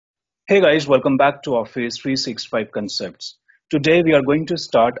Hey guys, welcome back to Office 365 Concepts. Today we are going to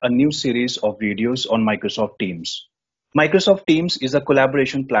start a new series of videos on Microsoft Teams. Microsoft Teams is a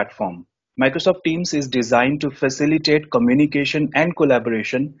collaboration platform. Microsoft Teams is designed to facilitate communication and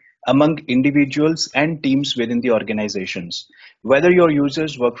collaboration among individuals and teams within the organizations. Whether your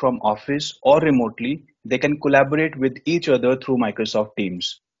users work from office or remotely, they can collaborate with each other through Microsoft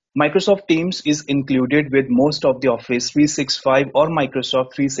Teams. Microsoft Teams is included with most of the Office 365 or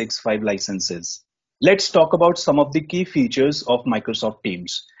Microsoft 365 licenses. Let's talk about some of the key features of Microsoft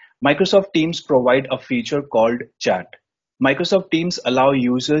Teams. Microsoft Teams provide a feature called Chat. Microsoft Teams allow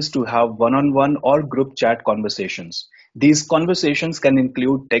users to have one-on-one or group chat conversations. These conversations can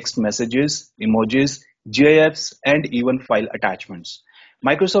include text messages, emojis, GIFs, and even file attachments.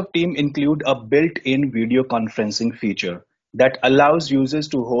 Microsoft Teams include a built-in video conferencing feature that allows users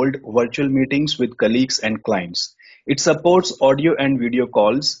to hold virtual meetings with colleagues and clients. It supports audio and video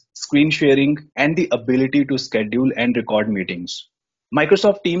calls, screen sharing, and the ability to schedule and record meetings.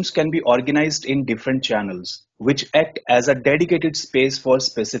 Microsoft Teams can be organized in different channels, which act as a dedicated space for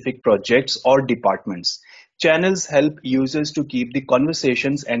specific projects or departments. Channels help users to keep the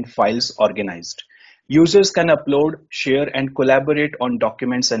conversations and files organized. Users can upload, share, and collaborate on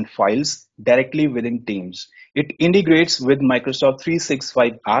documents and files directly within Teams. It integrates with Microsoft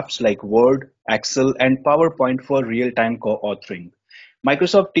 365 apps like Word, Excel, and PowerPoint for real-time co-authoring.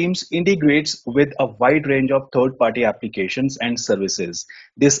 Microsoft Teams integrates with a wide range of third-party applications and services.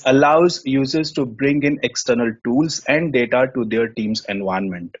 This allows users to bring in external tools and data to their Teams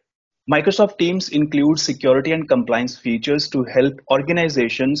environment. Microsoft Teams includes security and compliance features to help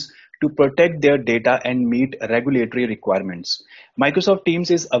organizations to protect their data and meet regulatory requirements. Microsoft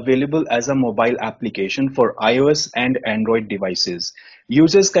Teams is available as a mobile application for iOS and Android devices.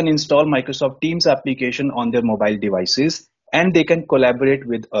 Users can install Microsoft Teams application on their mobile devices and they can collaborate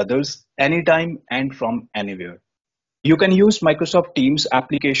with others anytime and from anywhere. You can use Microsoft Teams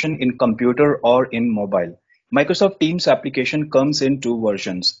application in computer or in mobile. Microsoft Teams application comes in two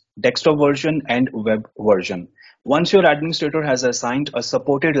versions, desktop version and web version. Once your administrator has assigned a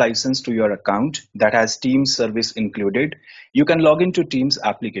supported license to your account that has Teams service included, you can log into Teams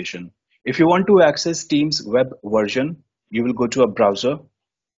application. If you want to access Teams web version, you will go to a browser.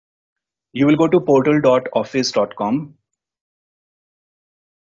 You will go to portal.office.com.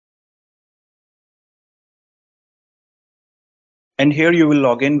 And here you will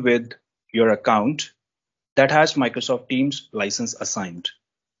log in with your account that has Microsoft Teams license assigned.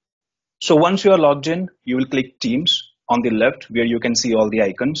 So once you are logged in, you will click Teams on the left where you can see all the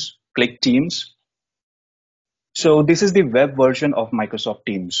icons. Click Teams. So this is the web version of Microsoft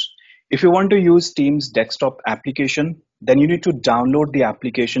Teams. If you want to use Teams desktop application, then you need to download the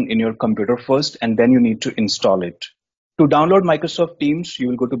application in your computer first and then you need to install it. To download Microsoft Teams, you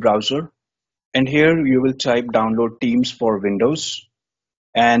will go to browser and here you will type download Teams for Windows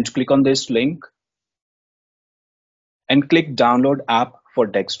and click on this link and click download app for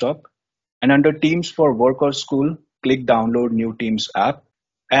desktop. And under Teams for work or school, click download new Teams app.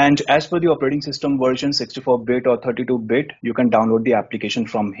 And as per the operating system version 64-bit or 32-bit, you can download the application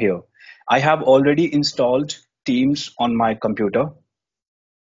from here. I have already installed Teams on my computer.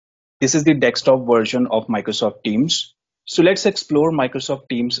 This is the desktop version of Microsoft Teams. So let's explore Microsoft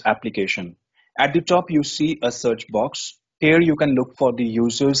Teams application. At the top, you see a search box. Here you can look for the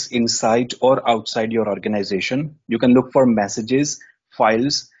users inside or outside your organization. You can look for messages,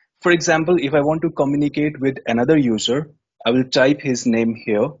 files. For example, if I want to communicate with another user, I will type his name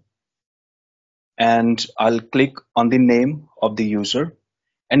here and I'll click on the name of the user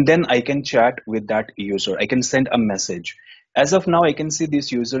and then I can chat with that user. I can send a message. As of now, I can see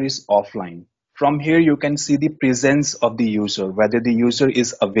this user is offline. From here, you can see the presence of the user, whether the user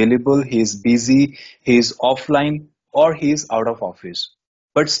is available, he is busy, he is offline, or he is out of office.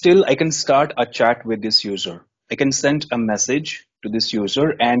 But still, I can start a chat with this user. I can send a message to this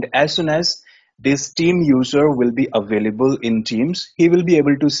user, and as soon as this team user will be available in Teams, he will be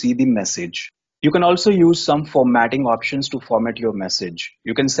able to see the message. You can also use some formatting options to format your message.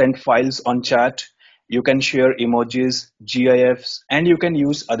 You can send files on chat, you can share emojis, GIFs, and you can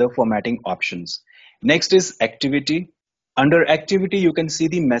use other formatting options. Next is activity. Under activity, you can see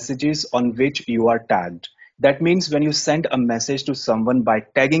the messages on which you are tagged. That means when you send a message to someone by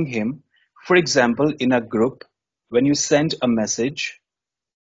tagging him, for example, in a group, when you send a message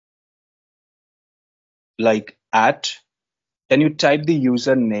like at, then you type the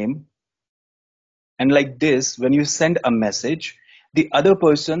username. And like this, when you send a message, the other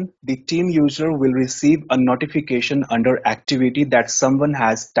person, the team user will receive a notification under activity that someone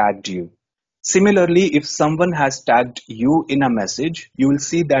has tagged you. Similarly, if someone has tagged you in a message, you will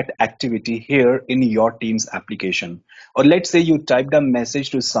see that activity here in your Teams application. Or let's say you typed a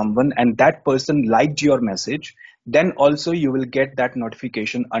message to someone and that person liked your message, then also you will get that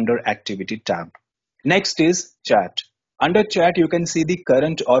notification under Activity tab. Next is chat. Under chat, you can see the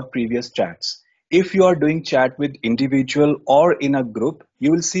current or previous chats. If you are doing chat with individual or in a group, you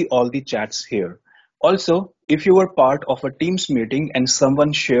will see all the chats here. Also, if you were part of a Teams meeting and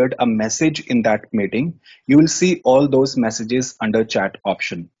someone shared a message in that meeting, you will see all those messages under chat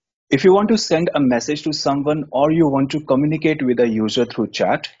option. If you want to send a message to someone or you want to communicate with a user through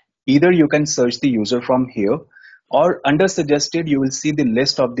chat, either you can search the user from here or under suggested, you will see the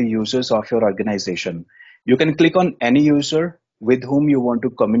list of the users of your organization. You can click on any user with whom you want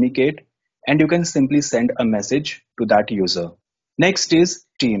to communicate and you can simply send a message to that user. Next is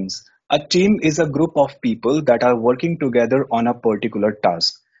teams. A team is a group of people that are working together on a particular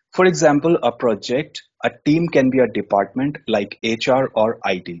task. For example, a project, a team can be a department like HR or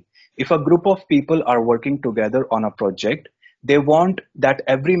IT. If a group of people are working together on a project, they want that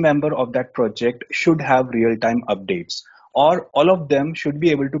every member of that project should have real-time updates, or all of them should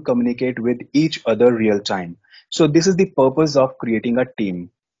be able to communicate with each other real time. So this is the purpose of creating a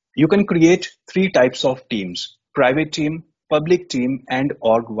team. You can create three types of teams: private team, public team, and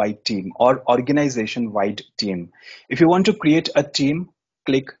org-wide team or organization-wide team. If you want to create a team,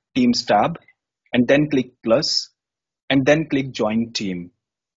 click Teams tab and then click plus and then click Join Team.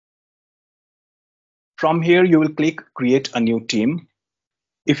 From here, you will click Create a new team.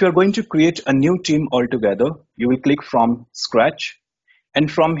 If you're going to create a new team altogether, you will click from Scratch.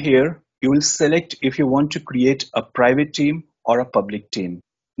 And from here, you will select if you want to create a private team or a public team.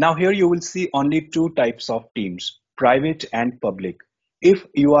 Now here you will see only two types of teams, private and public. If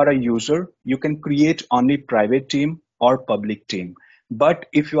you are a user, you can create only private team or public team. But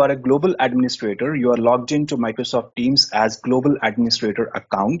if you are a global administrator, you are logged into Microsoft Teams as global administrator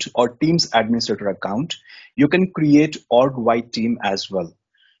account or Teams administrator account, you can create org-wide team as well.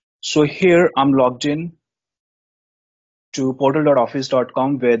 So here I'm logged in to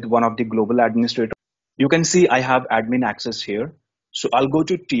portal.office.com with one of the global administrators. You can see I have admin access here. So I'll go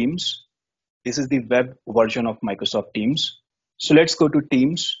to Teams. This is the web version of Microsoft Teams. So let's go to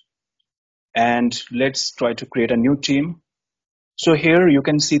Teams and let's try to create a new team. So here you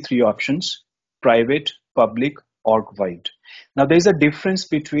can see three options: private, public, org-wide. Now there is a difference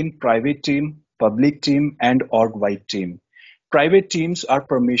between private team, public team, and org-wide team. Private teams are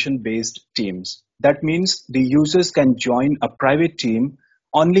permission-based teams. That means the users can join a private team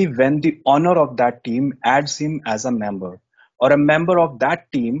only when the owner of that team adds him as a member, or a member of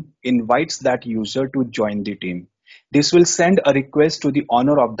that team invites that user to join the team. This will send a request to the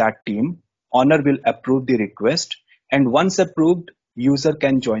owner of that team. Owner will approve the request, and once approved, user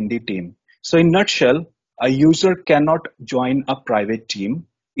can join the team. So in nutshell, a user cannot join a private team.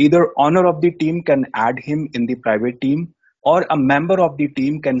 Either owner of the team can add him in the private team, or a member of the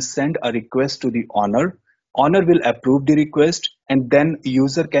team can send a request to the owner. Owner will approve the request and then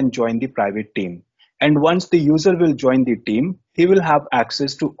user can join the private team. And once the user will join the team, he will have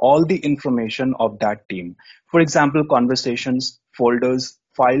access to all the information of that team. For example, conversations, folders,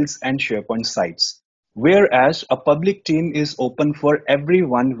 files, and SharePoint sites. Whereas a public team is open for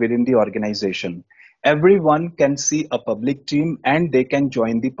everyone within the organization. Everyone can see a public team and they can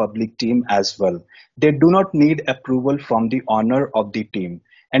join the public team as well. They do not need approval from the owner of the team.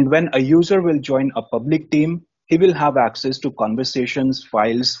 And when a user will join a public team, he will have access to conversations,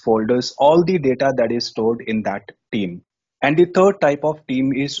 files, folders, all the data that is stored in that team. And the third type of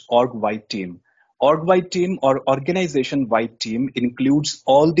team is org-wide team. Org-wide team or organization-wide team includes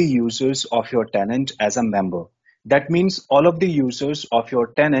all the users of your tenant as a member. That means all of the users of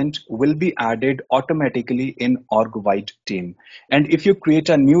your tenant will be added automatically in org-wide team. And if you create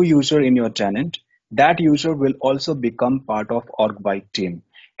a new user in your tenant, that user will also become part of org-wide team.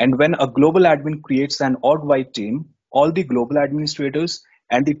 And when a global admin creates an org-wide team, all the global administrators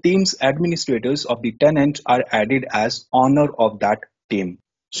and the team's administrators of the tenant are added as owner of that team.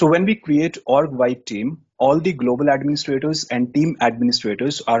 So when we create org-wide team, all the global administrators and team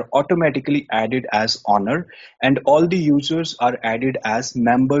administrators are automatically added as owner and all the users are added as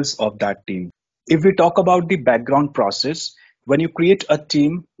members of that team. If we talk about the background process, when you create a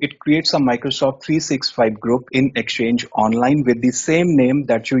team, it creates a Microsoft 365 group in Exchange Online with the same name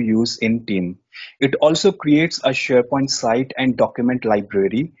that you use in Team. It also creates a SharePoint site and document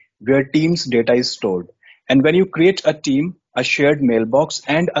library where Teams data is stored. And when you create a team, a shared mailbox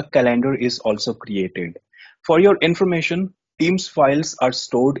and a calendar is also created. For your information, Teams files are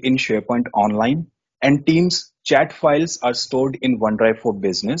stored in SharePoint Online and Teams chat files are stored in OneDrive for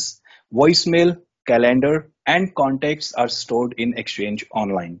Business. Voicemail, calendar, and contacts are stored in Exchange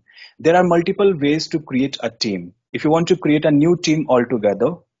Online. There are multiple ways to create a team. If you want to create a new team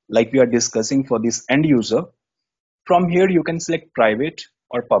altogether, like we are discussing for this end user, from here you can select private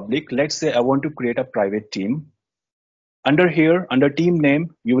or public. Let's say I want to create a private team. Under here, under team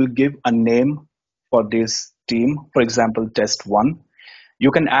name, you will give a name for this team. For example, test one. You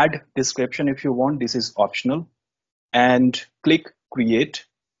can add description if you want. This is optional. And click create.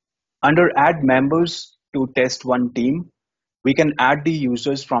 Under add members to test one team, we can add the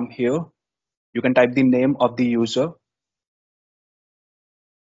users from here. You can type the name of the user.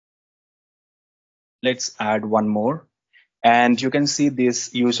 Let's add one more. And you can see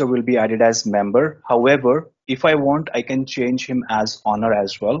this user will be added as member. However, if I want, I can change him as owner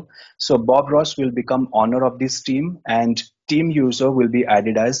as well. So Bob Ross will become owner of this team and team user will be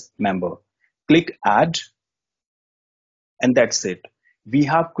added as member. Click add and that's it. We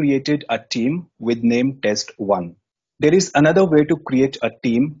have created a team with name test1. There is another way to create a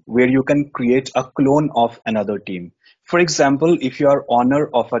team where you can create a clone of another team. For example, if you are owner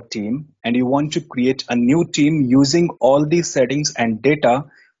of a team and you want to create a new team using all the settings and data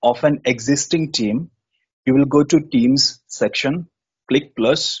of an existing team, you will go to Teams section, click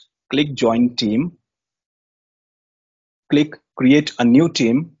plus, click Join Team, click Create a New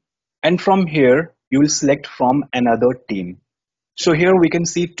Team, and from here you will select from another team. So here we can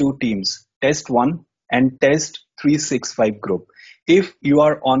see two teams, Test1 and Test365 group. If you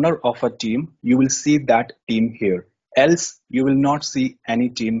are owner of a team, you will see that team here. Else, you will not see any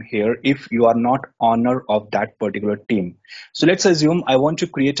team here if you are not owner of that particular team. So let's assume I want to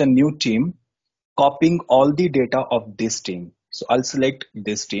create a new team, copying all the data of this team. So I'll select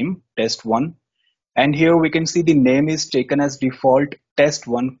this team, Test1. And here we can see the name is taken as default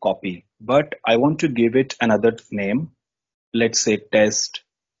Test1 copy. But I want to give it another name. Let's say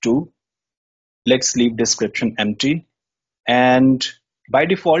test2. Let's leave description empty. And by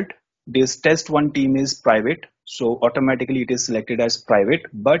default, this test1 team is private. So automatically it is selected as private,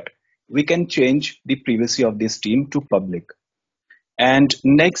 but we can change the privacy of this team to public. And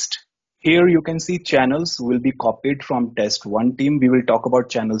next, here you can see channels will be copied from test1 team. We will talk about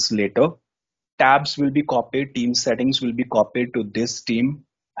channels later. Tabs will be copied, team settings will be copied to this team,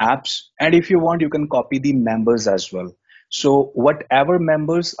 apps. And if you want, you can copy the members as well. So whatever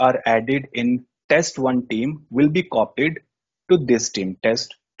members are added in test1 team will be copied to this team,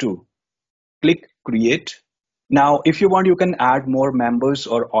 test2. Click create. Now, if you want, you can add more members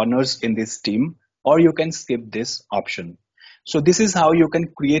or owners in this team, or you can skip this option. So this is how you can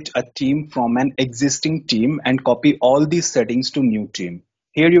create a team from an existing team and copy all these settings to new team.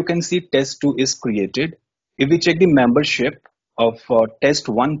 Here you can see test2 is created. If we check the membership of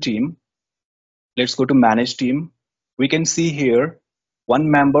test1 team, let's go to manage team. We can see here one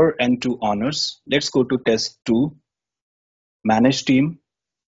member and two owners. Let's go to test2, manage team,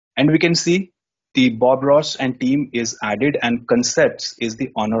 and we can see the Bob Ross and team is added and concepts is the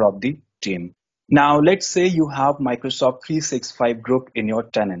owner of the team. Now let's say you have Microsoft 365 group in your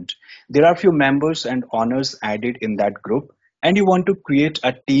tenant. There are few members and owners added in that group and you want to create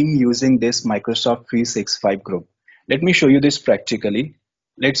a team using this Microsoft 365 group. Let me show you this practically.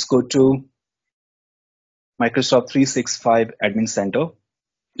 Let's go to Microsoft 365 Admin Center.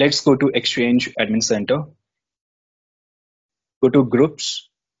 Let's go to Exchange Admin Center. Go to Groups.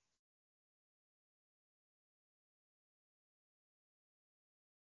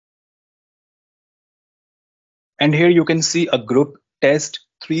 And here you can see a group test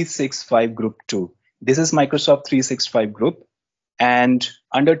 365 group 2. This is Microsoft 365 group. And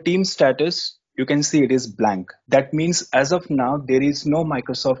under team status, you can see it is blank. That means as of now, there is no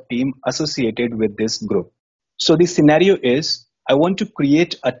Microsoft team associated with this group. So the scenario is I want to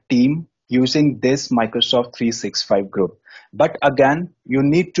create a team using this Microsoft 365 group. But again, you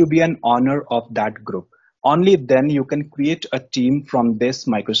need to be an owner of that group. Only then you can create a team from this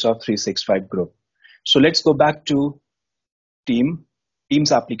Microsoft 365 group. So let's go back to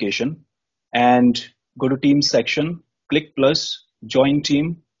Teams application and go to Teams section, click plus, join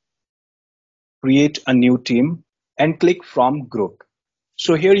team, create a new team and click from group.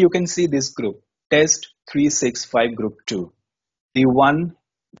 So here you can see this group, test 365 group 2. The one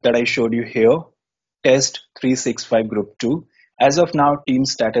that I showed you here, test 365 group 2. As of now, team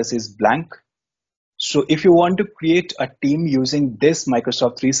status is blank. So if you want to create a team using this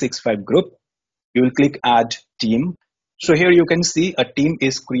Microsoft 365 group, you will click add team. So here you can see a team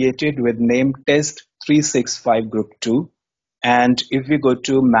is created with name test 365 group 2. And if we go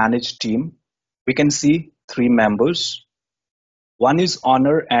to manage team, we can see 3 members. One is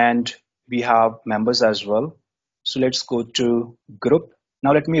owner and we have members as well. So let's go to group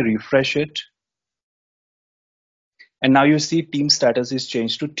Now let me refresh it. And now you see team status is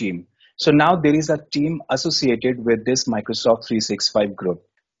changed to team. So now there is a team associated with this Microsoft 365 group.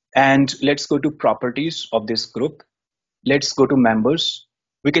 And let's go to properties of this group. Let's go to members.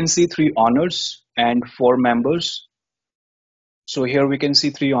 We can see 3 owners and 4 members. So here we can see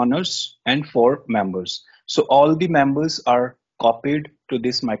 3 owners and 4 members. So all the members are copied to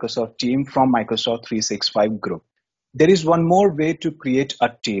this Microsoft team from Microsoft 365 group. There is one more way to create a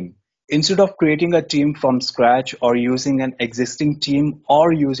team. Instead of creating a team from scratch or using an existing team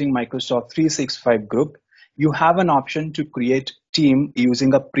or using Microsoft 365 group, you have an option to create team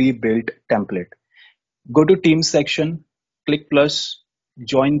using a pre-built template. Go to team section, click plus,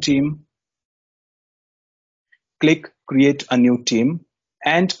 join team, click create a new team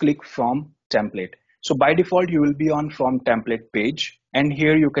and click from template. So by default, you will be on from template page, and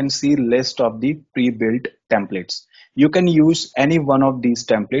here you can see list of the pre-built templates. You can use any one of these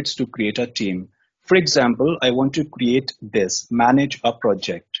templates to create a team. For example, I want to create this, manage a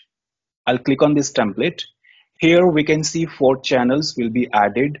project. I'll click on this template. Here we can see 4 channels will be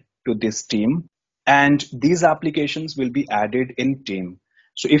added to this team, and these applications will be added in team.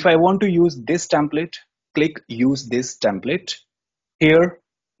 So if I want to use this template, click use this template. Here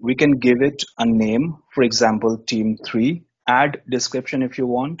we can give it a name, for example, team 3, add description if you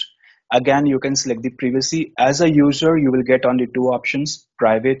want. Again, you can select the privacy. As a user, you will get only 2 options,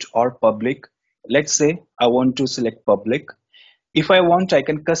 private or public. Let's say I want to select public. If I want, I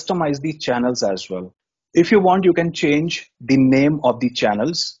can customize the channels as well. If you want, you can change the name of the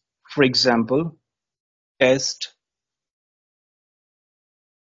channels. For example, test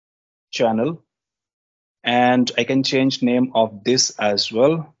channel, and I can change name of this as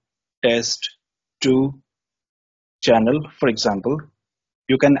well, test 2 channel. For example,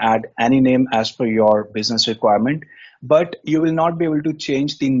 you can add any name as per your business requirement, but you will not be able to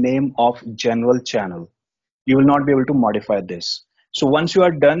change the name of general channel. You will not be able to modify this. So once you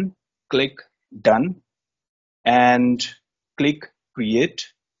are done, click done and click create.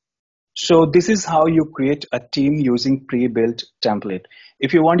 So this is how you create a team using pre-built template.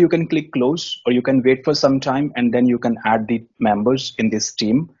 If you want, you can click close, or you can wait for some time and then you can add the members in this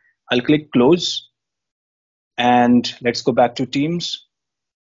team. I'll click close and let's go back to teams,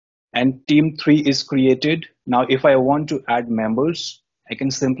 and team 3 is created. Now if I want to add members, I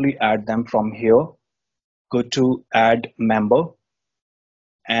can simply add them from here. Go to add member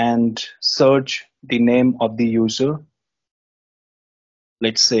and search the name of the user.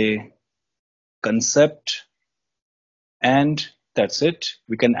 Let's say concept, and that's it.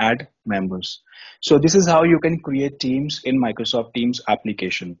 We can add members. So this is how you can create teams in Microsoft Teams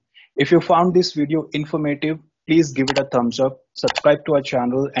application. If you found this video informative, please give it a thumbs up, subscribe to our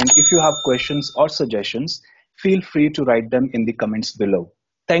channel, and if you have questions or suggestions, feel free to write them in the comments below.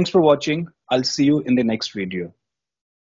 Thanks for watching. I'll see you in the next video.